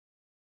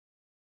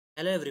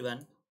Hello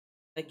everyone.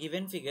 The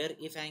given figure,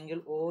 if angle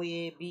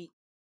OAB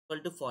equal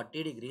to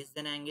 40 degrees,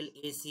 then angle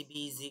ACB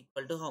is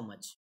equal to how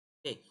much?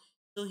 Okay.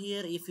 So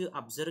here if you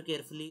observe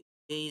carefully,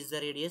 A is the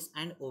radius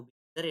and OB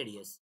is the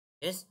radius.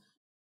 Yes.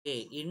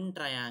 Okay. In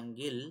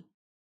triangle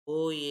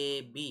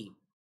OAB,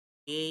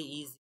 A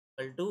is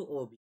equal to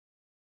OB.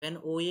 When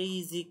OA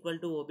is equal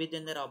to OB,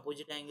 then their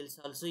opposite angles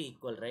also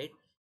equal, right?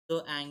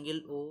 So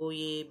angle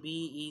OAB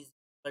is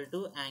equal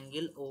to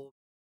angle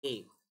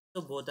OA.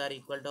 So both are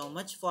equal to how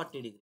much?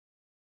 40 degrees.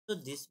 So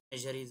this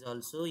measure is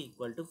also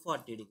equal to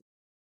 40 degrees.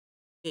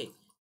 Okay.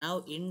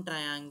 Now in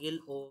triangle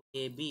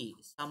OAB,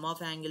 sum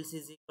of angles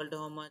is equal to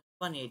how much?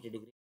 180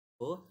 degrees.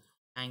 So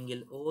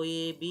angle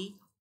OAB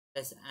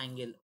plus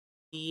angle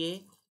PA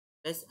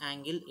plus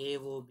angle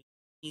AOB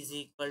is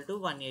equal to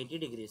 180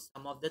 degrees.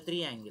 Sum of the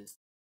three angles.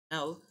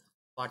 Now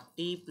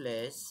 40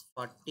 plus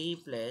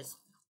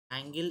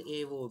angle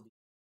AOB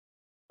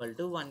equal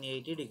to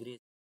 180 degrees.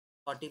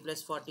 40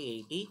 plus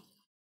 40 80.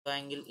 So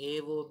angle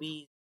AOB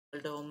is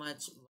equal to how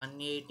much?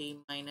 180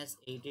 minus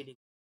 80 degrees,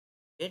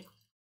 get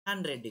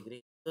 100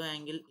 degrees. So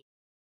angle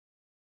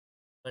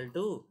equal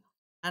to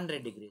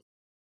 100 degrees,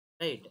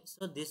 right?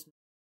 So this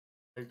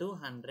equal to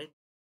 100.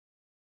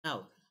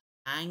 Now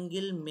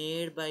angle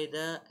made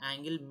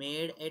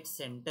at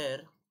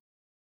center,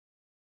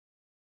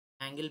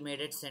 angle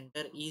made at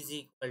center is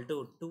equal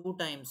to 2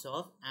 times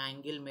of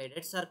angle made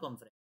at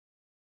circumference,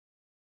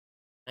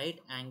 right?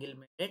 Angle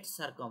made at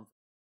circumference.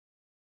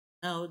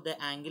 Now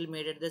the angle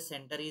made at the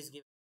center is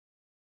given,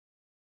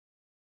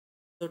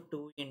 so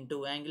 2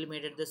 into angle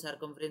made at the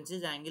circumference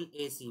is angle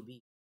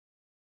ACB.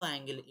 So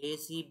angle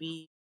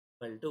ACB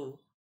equal to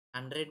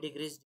 100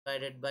 degrees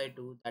divided by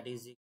 2, that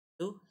is equal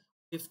to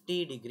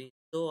 50 degrees.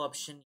 So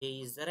option A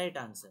is the right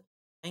answer.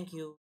 Thank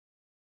you.